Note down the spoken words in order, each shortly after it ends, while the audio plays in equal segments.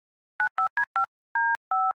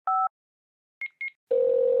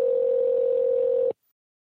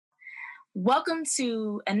Welcome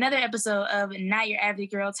to another episode of Not Your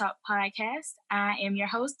Average Girl Talk podcast. I am your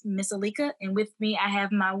host, Miss Alika, and with me I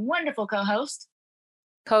have my wonderful co-host,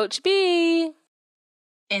 Coach B.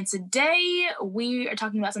 And today we are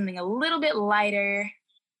talking about something a little bit lighter,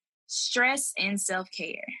 stress and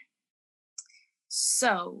self-care.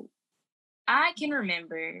 So, I can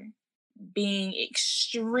remember being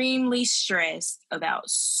extremely stressed about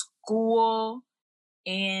school,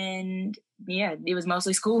 and it was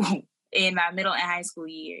mostly school in my middle and high school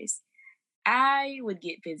years. I would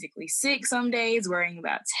get physically sick some days worrying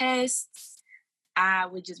about tests. I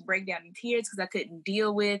would just break down in tears because I couldn't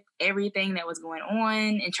deal with everything that was going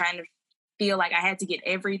on and trying to feel like I had to get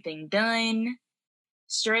everything done.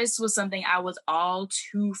 Stress was something I was all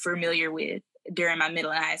too familiar with during my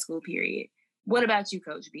middle and high school period. What about you,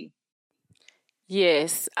 Coach B?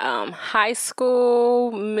 Yes, high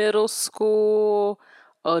school, middle school,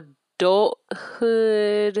 adulthood.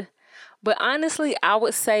 But honestly, I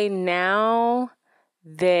would say now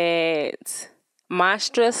that my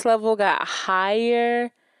stress level got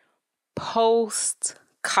higher post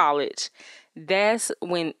college. That's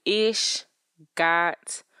when ish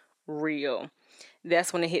got real.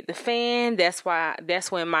 That's when it hit the fan. That's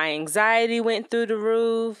when my anxiety went through the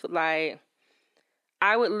roof. Like,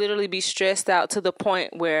 I would literally be stressed out to the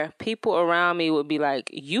point where people around me would be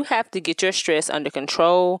like, you have to get your stress under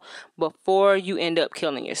control before you end up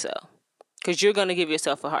killing yourself, because you're going to give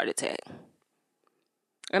yourself a heart attack.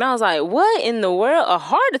 And I was like, what in the world? A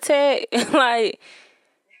heart attack?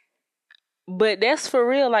 But that's for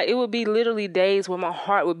real. Like, it would be literally days where my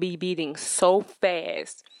heart would be beating so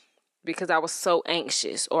fast because I was so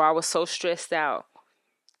anxious or I was so stressed out,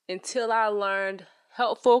 until I learned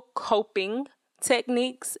helpful coping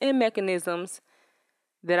techniques and mechanisms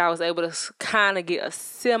that I was able to kind of get a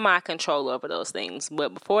semi-control over those things.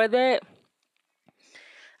 But before that,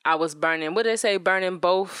 I was burning, what did they say, burning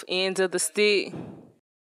both ends of the stick?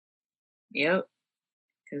 Yep.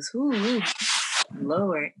 Because,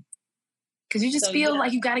 Lord. Because you just feel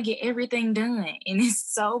like you got to get everything done. And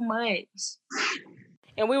it's so much.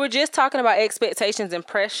 And we were just talking about expectations and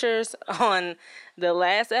pressures on the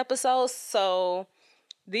last episode. So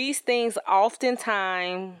these things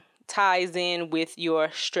oftentimes ties in with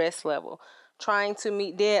your stress level. Trying to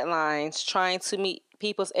meet deadlines, trying to meet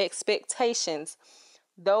people's expectations.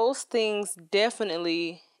 Those things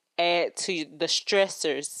definitely add to the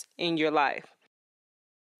stressors in your life.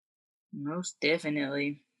 Most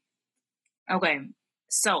definitely. Okay,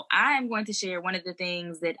 so I am going to share one of the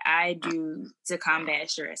things that I do to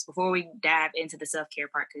combat stress before we dive into the self-care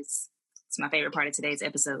part, because it's my favorite part of today's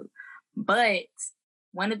episode. But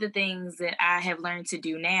one of the things that I have learned to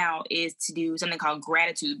do now is to do something called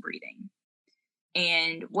gratitude breathing.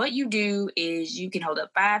 And what you do is you can hold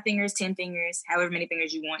up 5 fingers, 10 fingers, however many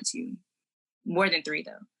fingers you want to. More than 3,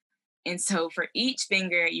 though. And so for each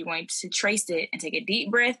finger, you're going to trace it and take a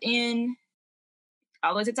deep breath in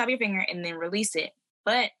all the way to the top of your finger and then release it.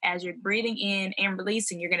 But as you're breathing in and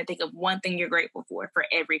releasing, you're going to think of one thing you're grateful for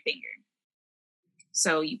every finger.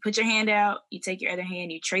 So you put your hand out, you take your other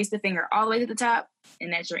hand, you trace the finger all the way to the top,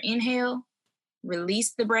 and that's your inhale.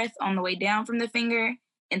 Release the breath on the way down from the finger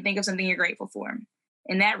and think of something you're grateful for.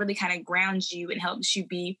 And that really kind of grounds you and helps you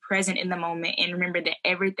be present in the moment and remember that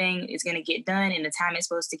everything is going to get done in the time it's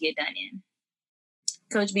supposed to get done in.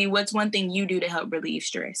 Coach B, what's one thing you do to help relieve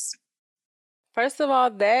stress? First of all,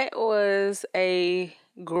 that was a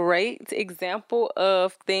great example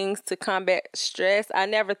of things to combat stress. I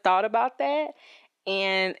never thought about that,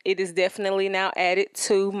 and it is definitely now added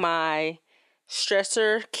to my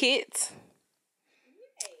stressor kit.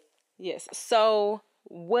 Yes. So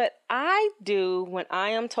what I do when I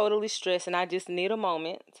am totally stressed and I just need a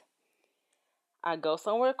moment, I go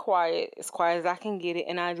somewhere quiet, as quiet as I can get it,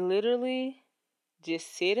 and I literally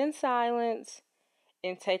just sit in silence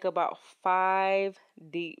and take about 5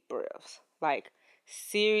 deep breaths. Like,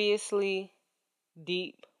 seriously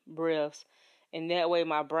deep breaths. And that way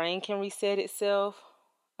my brain can reset itself.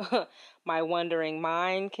 My wandering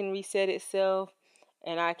mind can reset itself.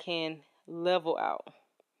 And I can level out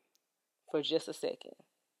for just a second.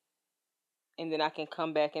 And then I can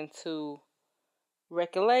come back into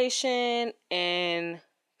recollection and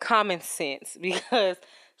common sense. Because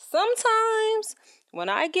sometimes when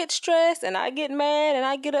I get stressed and I get mad and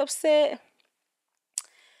I get upset,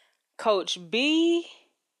 Coach B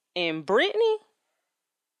and Brittany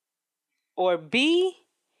or B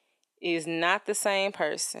is not the same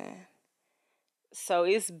person. So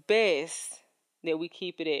it's best that we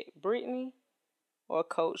keep it at Brittany or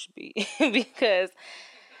Coach B. Because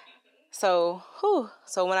so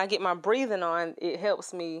when I get my breathing on, it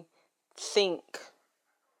helps me think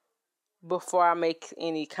before I make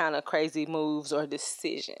any kind of crazy moves or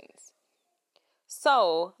decisions.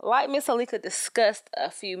 So, like Miss Alika discussed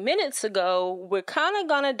a few minutes ago, we're kind of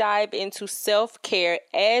going to dive into self-care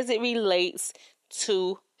as it relates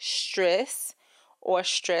to stress or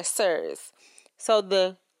stressors. So,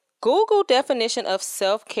 the Google definition of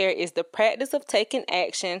self-care is the practice of taking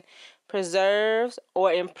action, preserves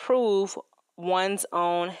or improve one's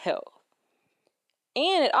own health.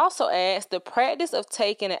 And it also adds the practice of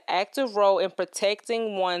taking an active role in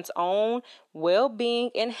protecting one's own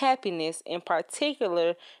well-being and happiness, in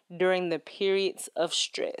particular during the periods of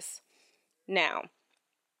stress. Now,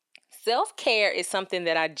 self-care is something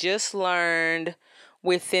that I just learned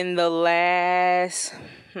within the last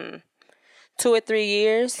 2 or 3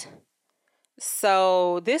 years.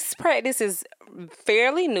 So this practice is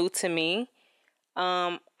fairly new to me.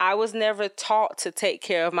 I was never taught to take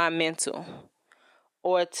care of my mental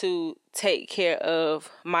or to take care of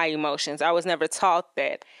my emotions. I was never taught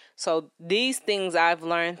that. So these things I've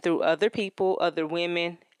learned through other people, other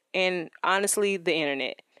women, and honestly, the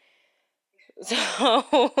internet.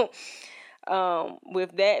 So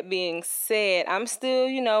with that being said, I'm still,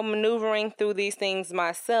 maneuvering through these things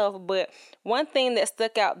myself. But one thing that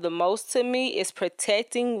stuck out the most to me is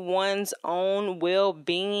protecting one's own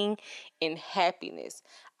well-being and happiness.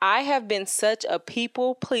 I have been such a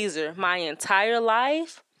people pleaser my entire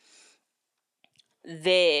life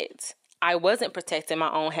that I wasn't protecting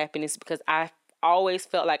my own happiness because I always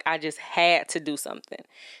felt like I just had to do something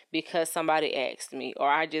because somebody asked me, or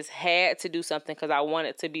I just had to do something because I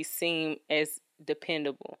wanted to be seen as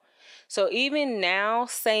dependable. So even now,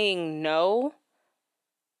 saying no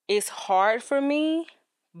is hard for me,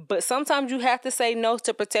 but sometimes you have to say no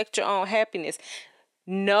to protect your own happiness.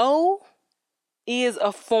 No is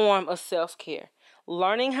a form of self-care.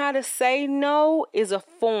 Learning how to say no is a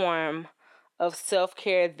form of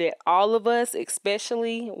self-care that all of us,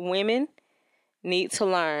 especially women, need to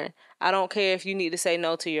learn. I don't care if you need to say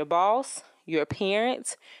no to your boss, your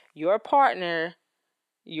parents, your partner,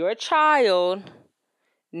 your child.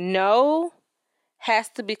 No has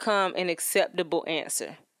to become an acceptable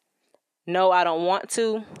answer. No, I don't want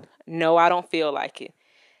to. No, I don't feel like it.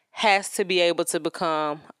 Has to be able to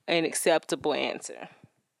become an acceptable answer.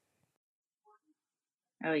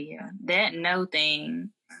 Oh yeah, that no thing.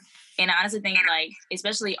 And I honestly think, like,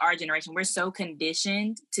 especially our generation, we're so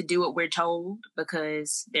conditioned to do what we're told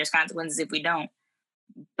because there's consequences if we don't.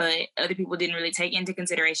 But other people didn't really take into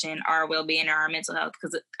consideration our well-being or our mental health.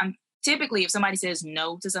 Because I'm typically, if somebody says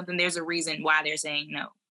no to something, there's a reason why they're saying no.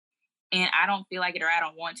 And I don't feel like it or I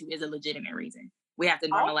don't want to is a legitimate reason. We have to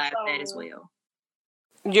normalize that as well.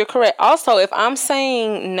 You're correct. Also, if I'm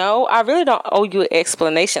saying no, I really don't owe you an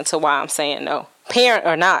explanation to why I'm saying no, parent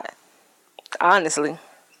or not, honestly.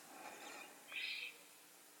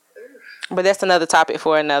 But that's another topic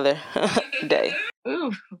for another day.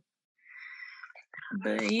 Ooh.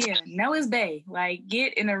 But yeah, no is bae. Like,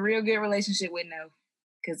 get in a real good relationship with no.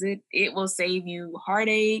 Because it will save you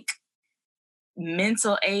heartache,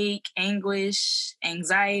 mental ache, anguish,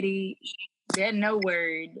 anxiety. That no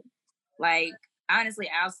word. Like, honestly,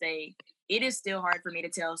 I'll say it is still hard for me to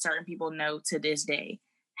tell certain people no to this day.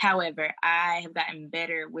 However, I have gotten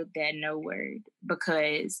better with that no word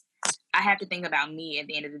because I have to think about me at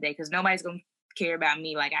the end of the day because nobody's going to care about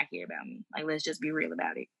me like I care about me. Like, let's just be real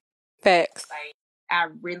about it. Facts. Like, I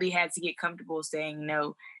really had to get comfortable saying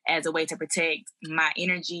no as a way to protect my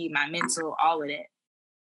energy, my mental, all of that.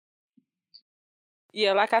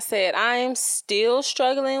 Yeah, like I said, I'm still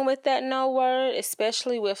struggling with that no word,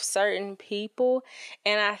 especially with certain people.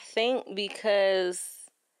 And I think because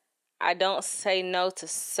I don't say no to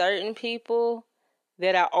certain people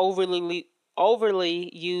that I overly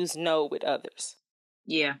use no with others.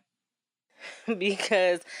 Yeah.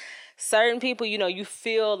 Because certain people, you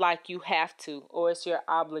feel like you have to, or it's your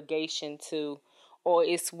obligation to, or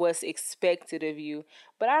it's what's expected of you.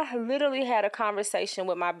 But I literally had a conversation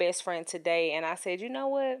with my best friend today, and I said, you know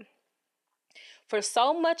what? For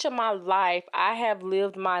so much of my life, I have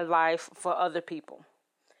lived my life for other people,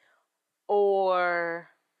 or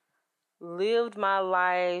lived my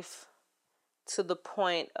life to the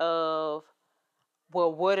point of,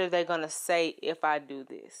 well, what are they going to say if I do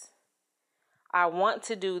this? I want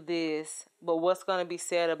to do this, but what's going to be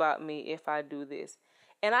said about me if I do this?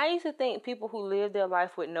 And I used to think people who live their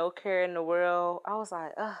life with no care in the world, I was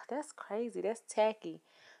like, that's crazy. That's tacky.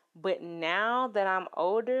 But now that I'm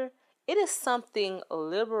older, it is something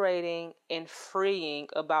liberating and freeing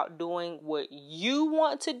about doing what you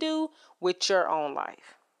want to do with your own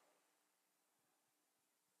life.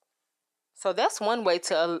 So that's one way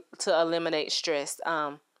to eliminate stress,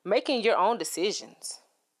 making your own decisions.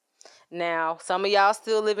 Now, some of y'all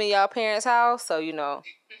still live in y'all parents' house, so, you know,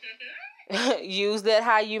 use that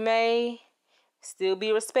how you may. Still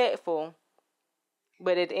be respectful.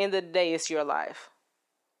 But at the end of the day, it's your life.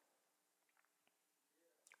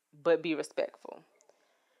 But be respectful.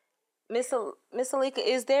 Miss Alika,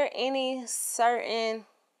 is there any certain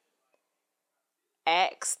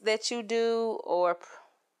acts that you do or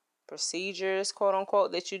procedures, quote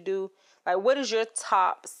unquote, that you do? Like, what is your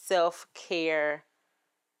top self-care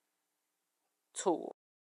tool?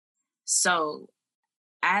 So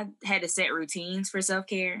I had to set routines for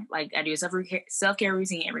self-care. Like I do a self-care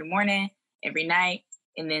routine every morning, every night.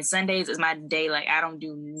 And then Sundays is my day. Like I don't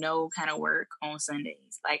do no kind of work on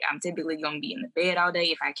Sundays. Like I'm typically going to be in the bed all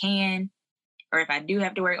day if I can. Or if I do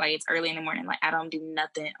have to work, like it's early in the morning. Like I don't do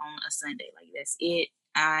nothing on a Sunday. Like that's it.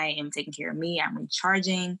 I am taking care of me. I'm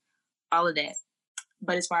recharging, all of that.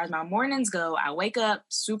 But as far as my mornings go, I wake up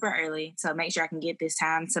super early to make sure I can get this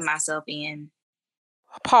time to myself in.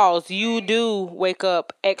 Pause. You do wake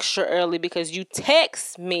up extra early because you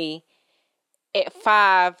text me at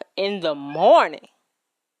 5 in the morning.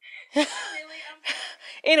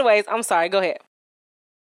 Anyways, I'm sorry. Go ahead.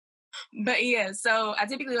 But yeah, so I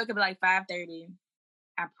typically wake up at like 5:30.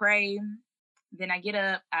 I pray. Then I get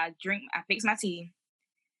up. I fix my tea.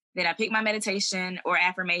 Then I pick my meditation or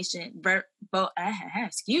affirmation, vocal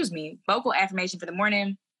affirmation for the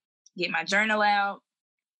morning. Get my journal out.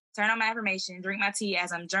 Turn on my affirmation. Drink my tea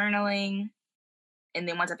as I'm journaling. And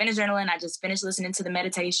then once I finish journaling, I just finish listening to the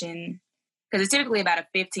meditation. Because it's typically about a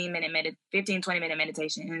 20 minute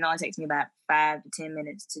meditation. And it only takes me about 5 to 10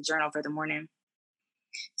 minutes to journal for the morning.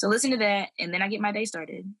 So listen to that, and then I get my day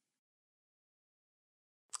started.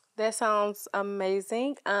 That sounds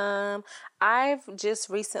amazing. I've just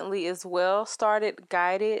recently as well started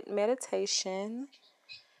guided meditation.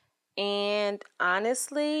 And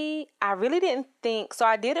honestly, I really didn't think, so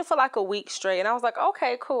I did it for like a week straight. And I was like,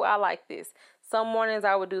 okay, cool, I like this. Some mornings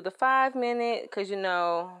I would do the 5 minute because, you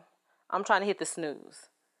know, I'm trying to hit the snooze.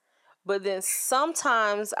 But then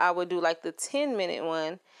sometimes I would do like the 10-minute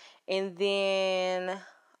one. And then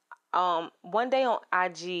one day on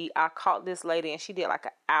IG, I caught this lady and she did like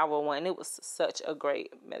an hour one. It was such a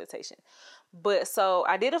great meditation. But so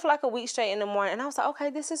I did it for like a week straight in the morning and I was like, okay,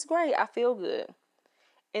 this is great. I feel good.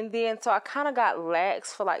 And then so I kind of got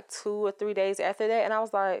lax for like 2 or 3 days after that. And I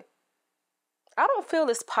was like, I don't feel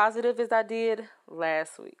as positive as I did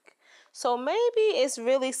last week. So maybe it's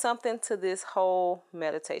really something to this whole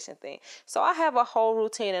meditation thing. So I have a whole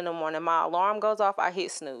routine in the morning. My alarm goes off, I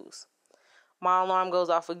hit snooze. My alarm goes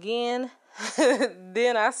off again.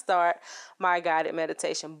 Then I start my guided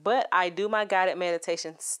meditation. But I do my guided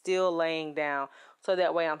meditation still laying down. So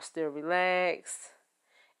that way I'm still relaxed.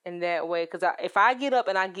 And that way, because if I get up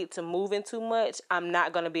and I get to moving too much, I'm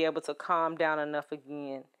not going to be able to calm down enough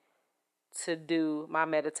again to do my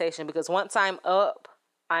meditation. Because once I'm up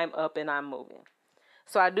and I'm moving.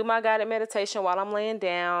 So I do my guided meditation while I'm laying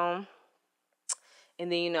down.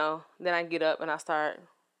 And then, you know, then I get up and I start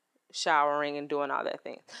showering and doing all that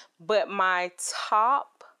thing. But my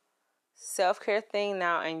top self-care thing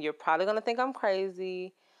now, and you're probably going to think I'm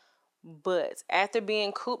crazy, but after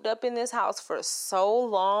being cooped up in this house for so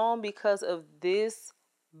long because of this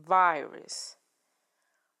virus,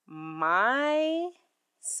 my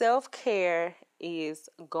self-care is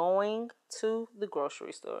going to the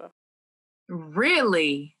grocery store.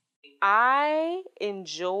 Really? I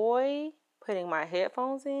enjoy putting my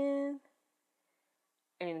headphones in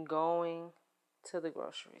and going to the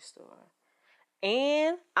grocery store.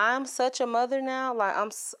 And I'm such a mother now. Like,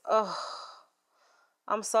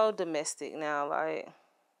 I'm so domestic now. Like,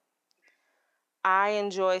 I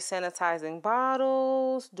enjoy sanitizing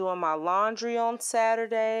bottles, doing my laundry on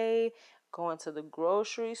Saturday, going to the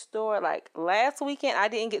grocery store. Like, last weekend, I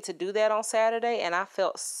didn't get to do that on Saturday, and I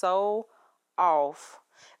felt so off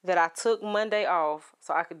that I took Monday off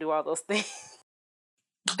so I could do all those things.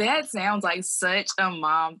 That sounds like such a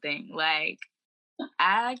mom thing. Like,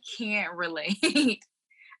 I can't relate.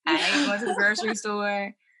 I hate going to the grocery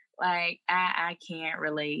store. Like, I can't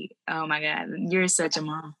relate. Oh my God. You're such a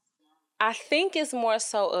mom. I think it's more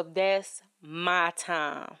so of that's my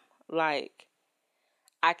time. Like,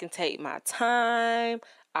 I can take my time.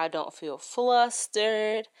 I don't feel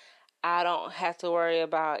flustered. I don't have to worry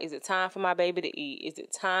about, is it time for my baby to eat? Is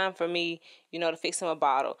it time for me, to fix him a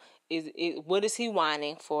bottle? What is he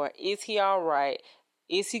whining for? Is he all right?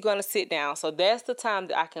 Is he going to sit down? So that's the time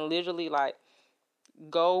that I can literally like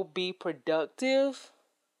go be productive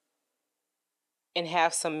and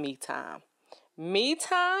have some me time. Me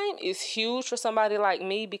time is huge for somebody like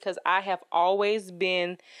me because I have always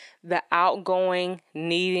been the outgoing,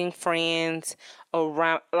 needing friends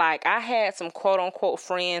around. Like, I had some quote unquote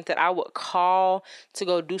friends that I would call to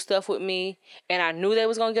go do stuff with me, and I knew they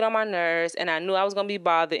was going to get on my nerves, and I knew I was going to be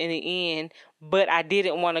bothered in the end, but I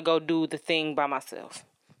didn't want to go do the thing by myself.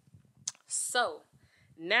 So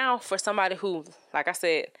now for somebody who, like I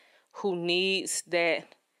said, who needs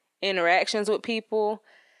that interactions with people,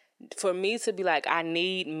 for me to be like, I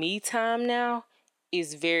need me time now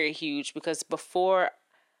is very huge, because before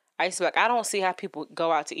I used to be like, I don't see how people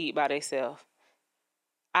go out to eat by themselves.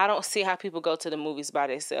 I don't see how people go to the movies by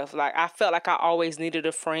themselves. Like, I felt like I always needed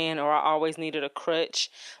a friend or I always needed a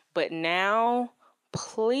crutch. But now,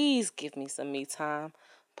 please give me some me time.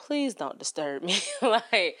 Please don't disturb me.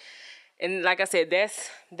 And like I said,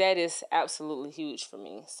 that is absolutely huge for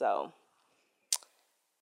me. So.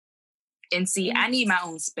 And see, I need my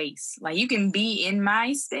own space. Like, you can be in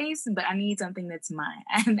my space, but I need something that's mine.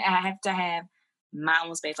 And I have to have my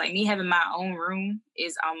own space. Like, me having my own room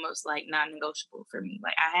is almost like non-negotiable for me.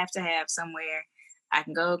 Like, I have to have somewhere I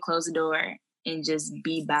can go close the door and just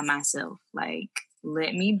be by myself. Like,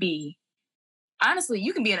 let me be. Honestly,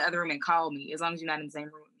 you can be in the other room and call me as long as you're not in the same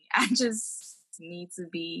room with me. I just need to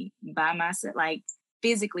be by myself, like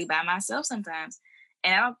physically by myself sometimes.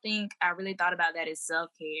 And I don't think I really thought about that as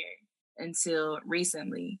self-care until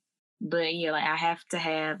recently. But yeah, like, I have to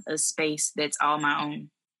have a space that's all my own.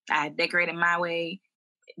 I decorate it my way,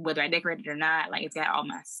 whether I decorate it or not. Like, it's got all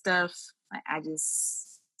my stuff. Like, I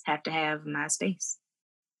just have to have my space.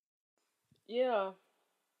 Yeah.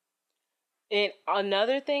 And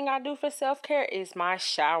another thing I do for self-care is my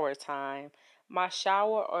shower time. My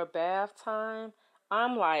shower or bath time.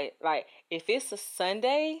 I'm like if it's a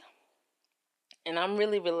Sunday and I'm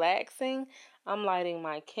really relaxing, I'm lighting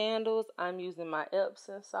my candles, I'm using my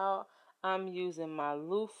Epsom salt, I'm using my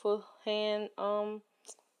loofah hand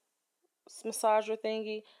massager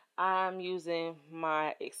thingy, I'm using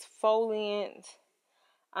my exfoliant,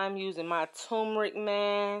 I'm using my turmeric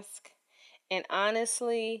mask. And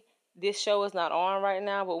honestly, this show is not on right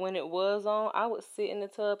now, but when it was on, I would sit in the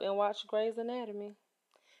tub and watch Grey's Anatomy,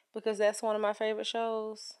 because that's one of my favorite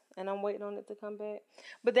shows, and I'm waiting on it to come back.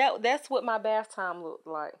 But that's what my bath time looked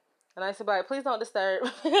like. And I used to be like, please don't disturb,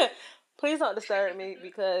 please don't disturb me,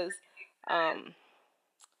 because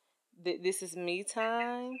this is me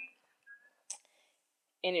time.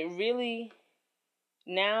 And it really,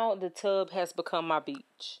 now the tub has become my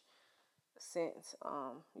beach, since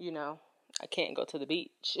I can't go to the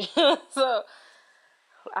beach. So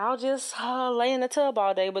I'll just lay in the tub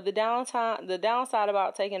all day. But the downside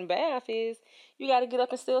about taking a bath is you got to get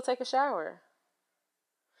up and still take a shower.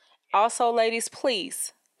 Also, ladies,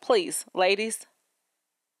 please, ladies,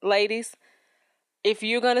 if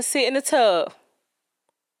you're going to sit in the tub,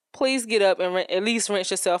 please get up and at least rinse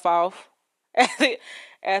yourself off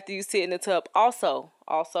after you sit in the tub. Also,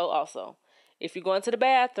 if you're going to the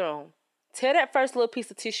bathroom, tear that first little piece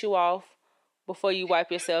of tissue off before you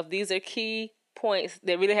wipe yourself. These are key points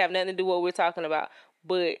that really have nothing to do with what we're talking about,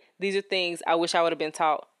 but these are things I wish I would have been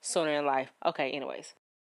taught sooner in life. Okay, anyways.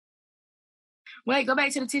 Wait, go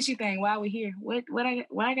back to the tissue thing while we're here. Why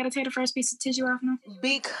I gotta tear the first piece of tissue off now?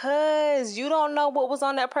 Because you don't know what was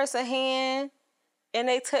on that person's hand and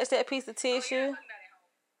they touched that piece of tissue.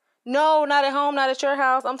 No, not at home, not at your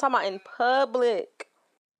house. I'm talking about in public.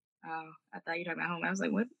 Oh, I thought you were talking about home. I was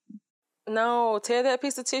like, what? No, tear that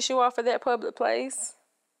piece of tissue off of that public place.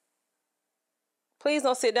 Please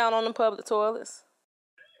don't sit down on the public toilets.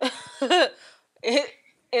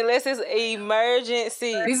 Unless it's an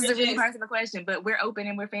emergency. This is a really personal question, but we're open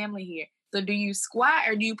and we're family here. So do you squat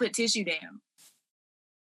or do you put tissue down?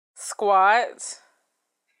 Squat.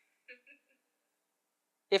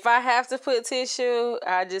 If I have to put tissue,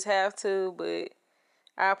 I just have to, but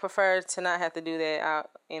I prefer to not have to do that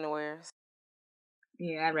out anywhere.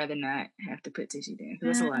 Yeah, I'd rather not have to put tissue down.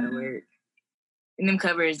 That's a lot of work. And them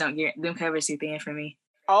covers too thin for me.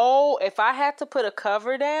 Oh, if I had to put a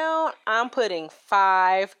cover down, I'm putting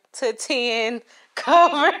 5 to 10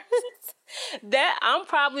 covers. I'm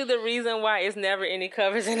probably the reason why it's never any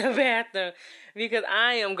covers in the bathroom, because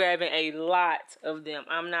I am grabbing a lot of them.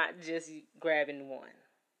 I'm not just grabbing one.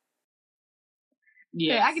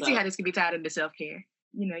 Yeah, I can see how this can be tied into self-care.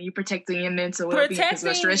 You know, you're protecting your mental well-being, because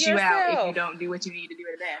it'll stress you out if you don't do what you need to do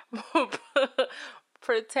in the bath.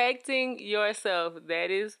 Protecting yourself, that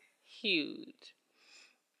is huge.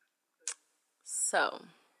 So,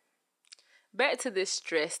 back to this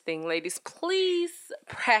stress thing, ladies. Please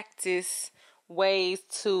practice ways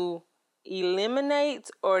to eliminate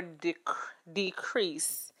or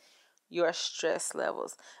decrease your stress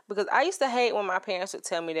levels. Because I used to hate when my parents would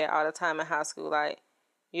tell me that all the time in high school, like,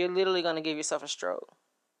 you're literally going to give yourself a stroke.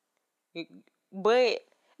 But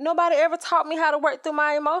nobody ever taught me how to work through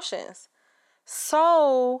my emotions.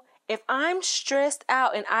 So if I'm stressed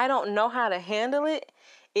out and I don't know how to handle it,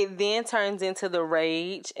 it then turns into the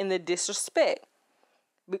rage and the disrespect.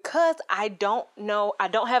 Because I don't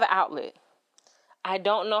have an outlet. I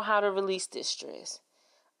don't know how to release this stress.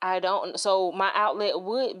 So my outlet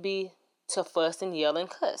would be to fuss and yell and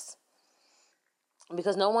cuss.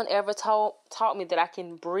 Because no one ever taught me that I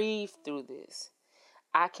can breathe through this.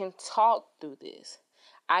 I can talk through this.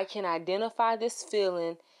 I can identify this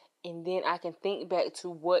feeling, and then I can think back to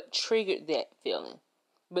what triggered that feeling.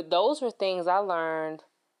 But those were things I learned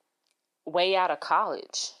way out of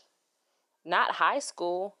college, not high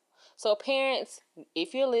school. So parents,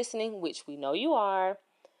 if you're listening, which we know you are,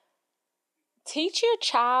 teach your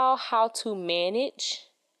child how to manage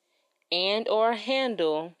and or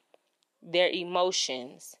handle their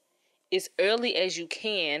emotions as early as you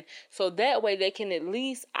can, so that way they can at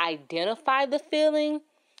least identify the feeling,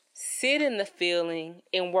 sit in the feeling,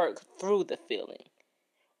 and work through the feeling,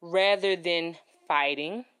 rather than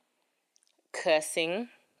fighting, cussing,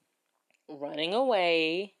 running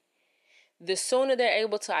away. The sooner they're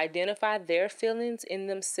able to identify their feelings in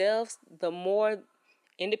themselves, the more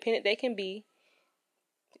independent they can be,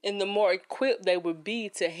 and the more equipped they will be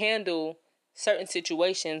to handle certain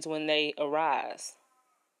situations when they arise.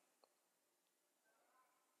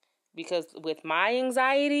 Because with my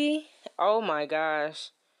anxiety, oh my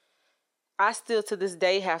gosh, I still to this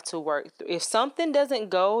day have to work through. If something doesn't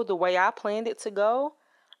go the way I planned it to go,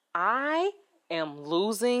 I am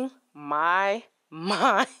losing my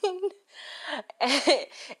mind. and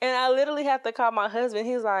I literally have to call my husband.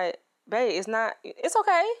 He's like, babe, it's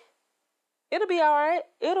okay. It'll be all right.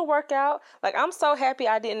 It'll work out. Like, I'm so happy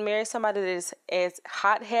I didn't marry somebody that is as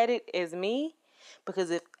hot-headed as me.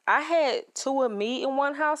 Because if I had two of me in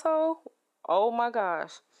one household, oh my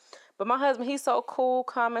gosh. But my husband, he's so cool,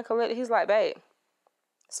 calm, and collected. He's like, babe,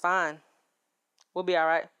 it's fine. We'll be all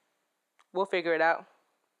right. We'll figure it out.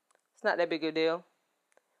 It's not that big a deal.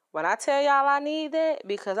 When I tell y'all I need that,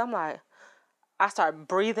 because I'm like, I start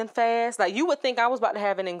breathing fast. Like, you would think I was about to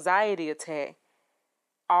have an anxiety attack.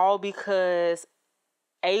 All because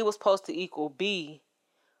A was supposed to equal B,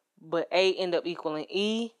 but A ended up equaling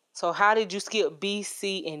E. So how did you skip B,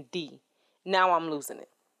 C, and D? Now I'm losing it.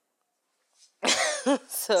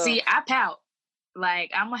 See, I pout.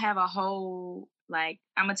 Like, I'm gonna have a whole, like,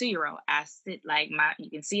 I'm a 2-year-old. I sit, like, you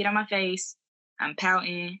can see it on my face. I'm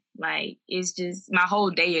pouting. Like, it's just, my whole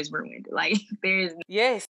day is ruined. Like, there's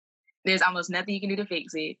almost nothing you can do to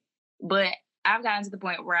fix it. But I've gotten to the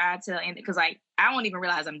point where I tell Anthony, because, like, I won't even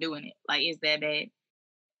realize I'm doing it. Like, it's that bad.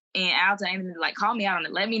 And I'll tell Anthony, like, call me out on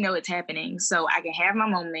it. Let me know it's happening so I can have my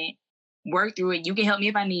moment, work through it. You can help me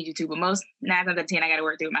if I need you to. But most 9 times out of 10, I got to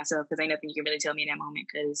work through it myself, because ain't nothing you can really tell me in that moment,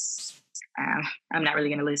 because I'm not really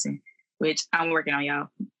going to listen, which I'm working on, y'all.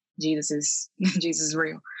 Jesus is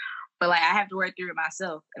real. But, like, I have to work through it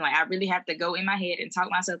myself. And, like, I really have to go in my head and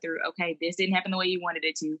talk myself through, okay, this didn't happen the way you wanted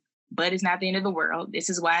it to, but it's not the end of the world. This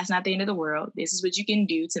is why it's not the end of the world. This is what you can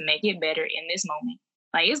do to make it better in this moment.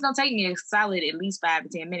 Like, it's going to take me a solid at least 5 to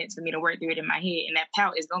 10 minutes for me to work through it in my head. And that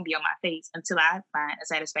pout is going to be on my face until I find a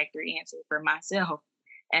satisfactory answer for myself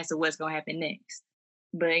as to what's going to happen next.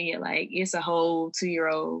 But, yeah, like, it's a whole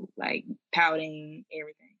 2-year-old, like, pouting,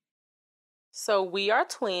 everything. So we are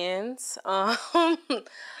twins.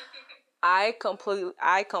 I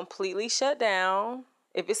completely shut down.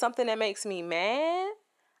 If it's something that makes me mad,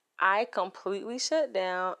 I completely shut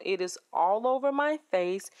down. It is all over my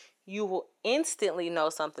face. You will instantly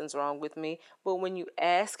know something's wrong with me. But when you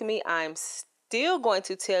ask me, I'm still going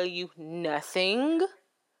to tell you nothing.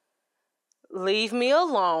 Leave me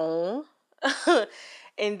alone.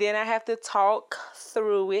 And then I have to talk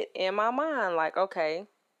through it in my mind. Like, okay,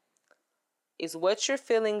 is what you're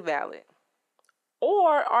feeling valid?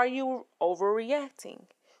 Or are you overreacting?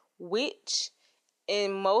 Which,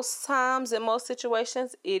 in most times, in most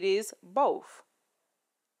situations, it is both.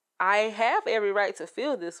 I have every right to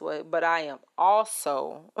feel this way, but I am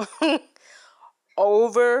also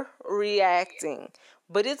overreacting.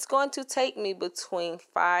 But it's going to take me between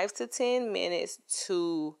 5 to 10 minutes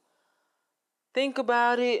to think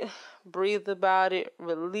about it, breathe about it,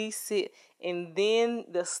 release it, and then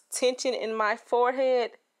the tension in my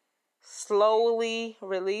forehead slowly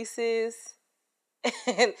releases.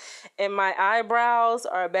 And my eyebrows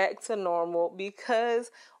are back to normal,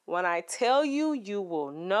 because when I tell you, you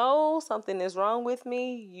will know something is wrong with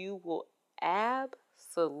me, you will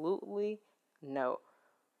absolutely know.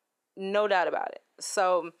 No doubt about it.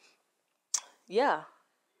 So Yeah.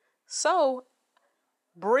 So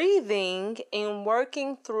breathing and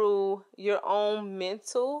working through your own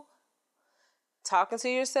mental, talking to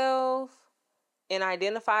yourself, and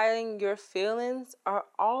identifying your feelings are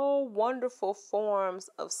all wonderful forms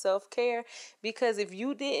of self-care, because if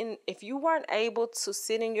you weren't able to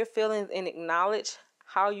sit in your feelings and acknowledge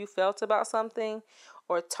how you felt about something,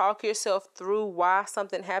 or talk yourself through why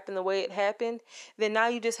something happened the way it happened, then now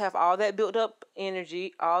you just have all that built up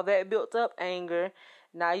energy, all that built up anger.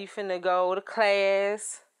 Now you finna go to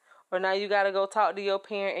class, or now you gotta go talk to your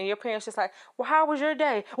parent, and your parent's just like, well, how was your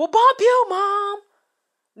day? Well, bump you, mom.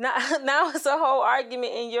 Now it's a whole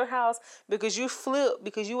argument in your house because you flipped,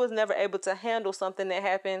 because you was never able to handle something that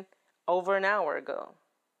happened over an hour ago.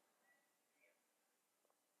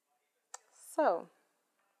 So,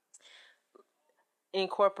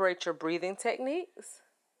 incorporate your breathing techniques,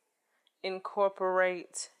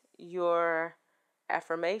 incorporate your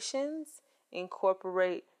affirmations,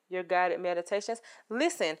 incorporate your guided meditations.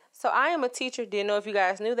 Listen, so I am a teacher, didn't know if you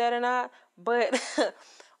guys knew that or not, but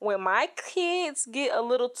when my kids get a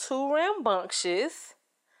little too rambunctious,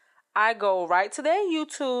 I go right to their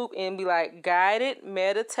YouTube and be like, guided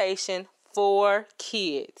meditation for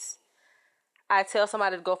kids. I tell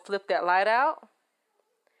somebody to go flip that light out.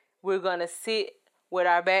 We're going to sit with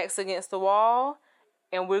our backs against the wall,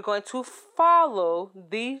 and we're going to follow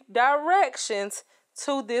the directions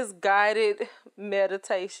to this guided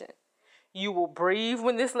meditation. You will breathe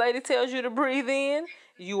when this lady tells you to breathe in.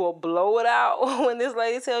 You will blow it out when this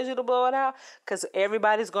lady tells you to blow it out. Because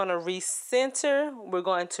everybody's going to recenter. We're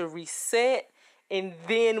going to reset. And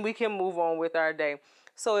then we can move on with our day.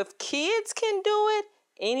 So if kids can do it,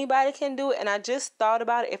 anybody can do it. And I just thought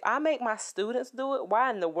about it. If I make my students do it,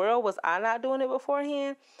 why in the world was I not doing it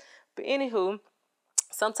beforehand? But anywho,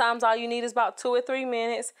 sometimes all you need is about 2 or 3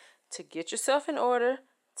 minutes to get yourself in order.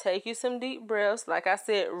 Take you some deep breaths. Like I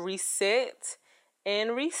said, reset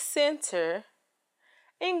and recenter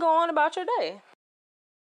and go on about your day.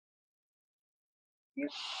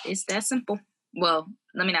 It's that simple. Well,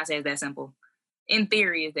 let me not say it's that simple. In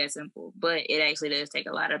theory, it's that simple, but it actually does take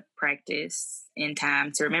a lot of practice and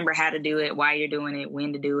time to remember how to do it, why you're doing it,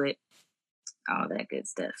 when to do it, all that good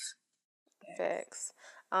stuff. Facts.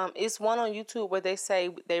 It's one on YouTube where they say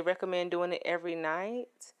they recommend doing it every night.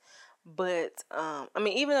 But, I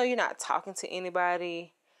mean, even though you're not talking to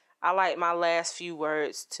anybody, I like my last few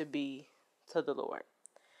words to be to the Lord.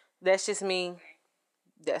 That's just me.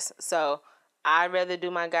 So I'd rather do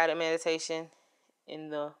my guided meditation in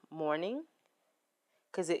the morning,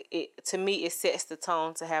 because it to me, it sets the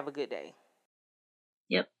tone to have a good day.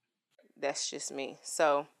 Yep. That's just me.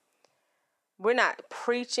 So we're not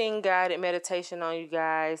preaching guided meditation on you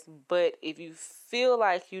guys, but if you feel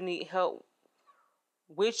like you need help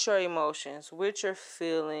with your emotions, with your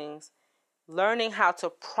feelings, learning how to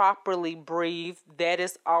properly breathe, that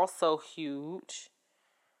is also huge.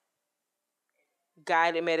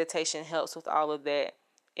 Guided meditation helps with all of that.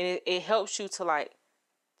 And it helps you to like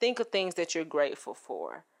think of things that you're grateful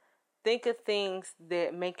for. Think of things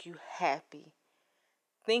that make you happy.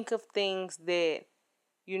 Think of things that,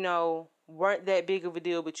 weren't that big of a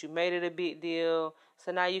deal, but you made it a big deal.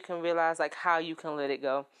 So now you can realize like how you can let it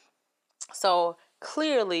go. So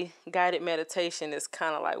clearly, guided meditation is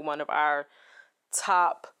kind of like one of our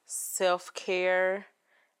top self-care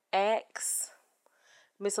acts.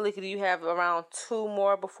 Miss Alika, do you have around 2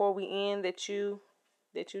 more before we end that you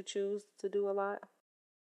choose to do a lot?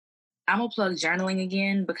 I'm going to plug journaling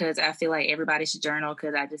again because I feel like everybody should journal,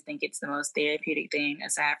 because I just think it's the most therapeutic thing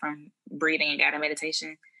aside from breathing and guided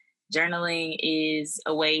meditation. Journaling is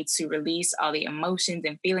a way to release all the emotions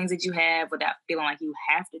and feelings that you have without feeling like you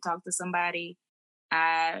have to talk to somebody.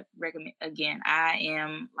 I recommend, again, I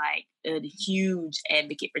am like a huge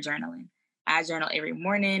advocate for journaling. I journal every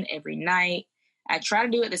morning, every night. I try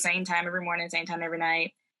to do it at the same time every morning, same time every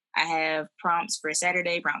night. I have prompts for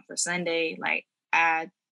Saturday, prompts for Sunday. Like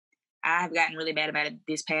I've gotten really bad about it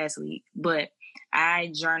this past week, but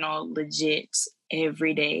I journal legit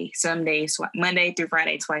every day, some days, Monday through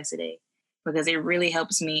Friday, twice a day, because it really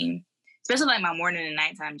helps me, especially like my morning and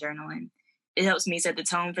nighttime journaling. It helps me set the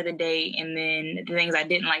tone for the day, and then the things I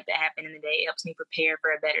didn't like that happen in the day, it helps me prepare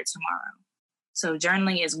for a better tomorrow. So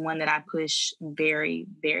journaling is one that I push very,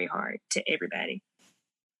 very hard to everybody.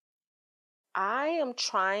 I am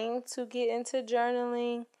trying to get into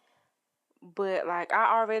journaling, but like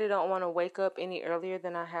I already don't want to wake up any earlier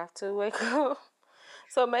than I have to wake up.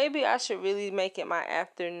 So maybe I should really make it my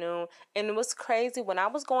afternoon. And it was crazy, when I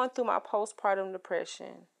was going through my postpartum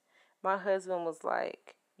depression, my husband was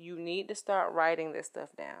like, you need to start writing this stuff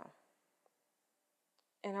down.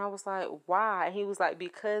 And I was like, why? And he was like,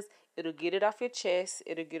 because it'll get it off your chest.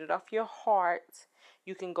 It'll get it off your heart.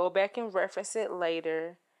 You can go back and reference it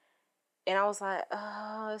later. And I was like,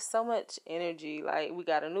 oh, it's so much energy. Like, we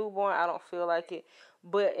got a newborn. I don't feel like it.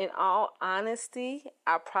 But in all honesty,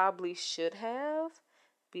 I probably should have,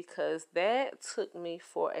 because that took me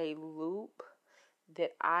for a loop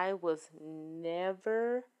that I was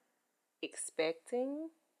never expecting.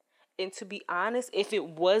 And to be honest, if it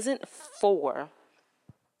wasn't for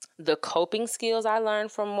the coping skills I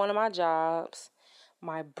learned from one of my jobs,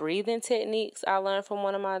 my breathing techniques I learned from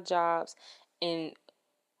one of my jobs, and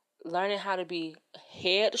learning how to be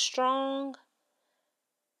headstrong,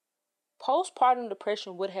 postpartum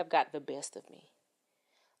depression would have got the best of me.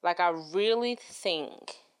 Like, I really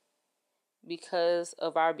think because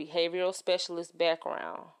of our behavioral specialist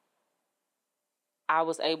background, I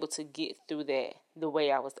was able to get through that the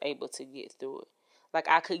way I was able to get through it. Like,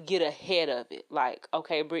 I could get ahead of it. Like,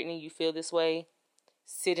 okay, Brittany, you feel this way.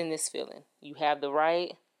 Sit in this feeling. You have the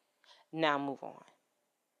right. Now move on.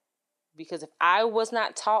 Because if I was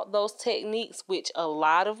not taught those techniques, which a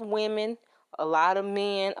lot of women, a lot of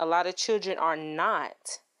men, a lot of children are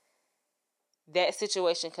not, that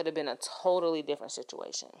situation could have been a totally different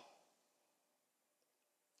situation.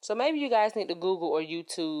 So maybe you guys need to Google or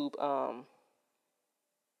YouTube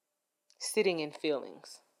sitting in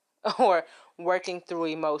feelings or working through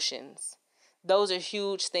emotions. Those are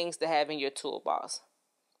huge things to have in your toolbox.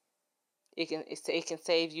 It can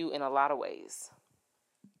save you in a lot of ways.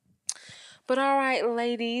 But all right,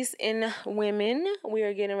 ladies and women, we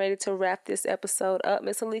are getting ready to wrap this episode up.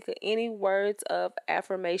 Miss Alika, any words of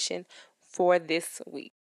affirmation for this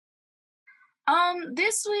week?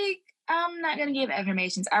 This week, I'm not going to give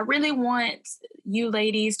affirmations. I really want you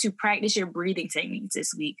ladies to practice your breathing techniques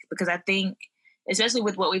this week, because I think, especially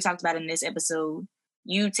with what we talked about in this episode,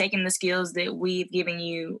 you taking the skills that we've given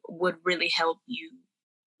you would really help you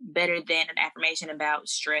better than an affirmation about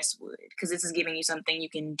stress would, because this is giving you something you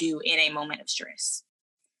can do in a moment of stress.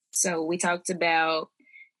 So we talked about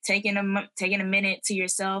taking a minute to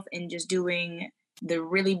yourself and just doing the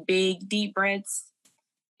really big, deep breaths.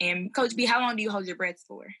 And Coach B, how long do you hold your breath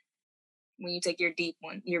for when you take your deep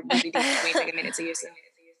one? Your really deep one, when you take a minute to yourself?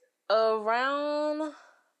 Around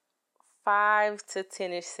 5 to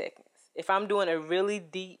 10-ish seconds. If I'm doing a really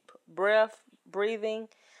deep breathing,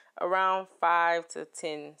 around 5 to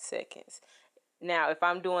 10 seconds. Now, if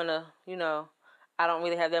I'm doing I don't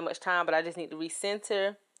really have that much time, but I just need to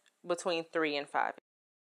recenter, between 3 and 5.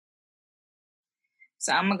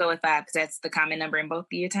 So I'm gonna go with 5, because that's the common number in both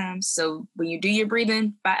of your times. So when you do your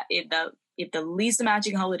breathing, if the least amount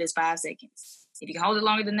you can hold it is 5 seconds. If you can hold it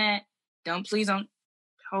longer than that, please don't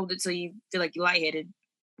hold it till you feel like you're lightheaded.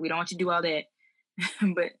 We don't want you to do all that.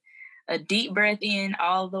 But a deep breath in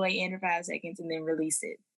all the way in for 5 seconds, and then release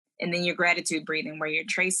it. And then your gratitude breathing, where you're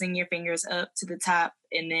tracing your fingers up to the top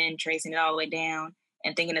and then tracing it all the way down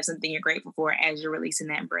and thinking of something you're grateful for as you're releasing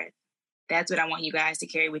that breath. That's what I want you guys to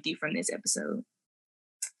carry with you from this episode.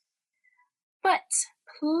 But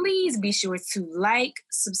please be sure to like,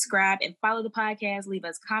 subscribe, and follow the podcast. Leave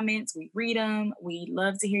us comments. We read them. We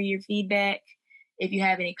love to hear your feedback. If you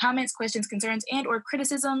have any comments, questions, concerns, and or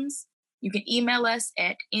criticisms, you can email us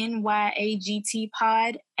at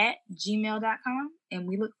nyagtpod@gmail.com, and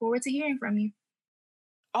we look forward to hearing from you.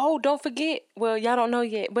 Oh, don't forget. Well, y'all don't know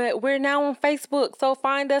yet, but we're now on Facebook, so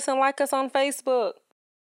find us and like us on Facebook.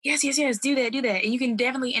 Yes. Do that. And you can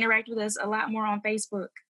definitely interact with us a lot more on Facebook.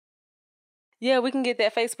 Yeah, we can get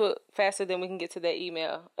that Facebook faster than we can get to that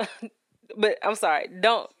email. But I'm sorry,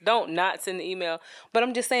 don't not send the email. But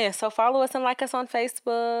I'm just saying, so follow us and like us on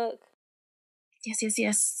Facebook.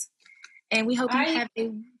 Yes. And we hope you have a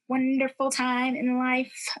wonderful time in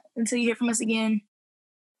life until you hear from us again.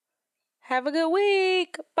 Have a good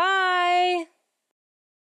week. Bye.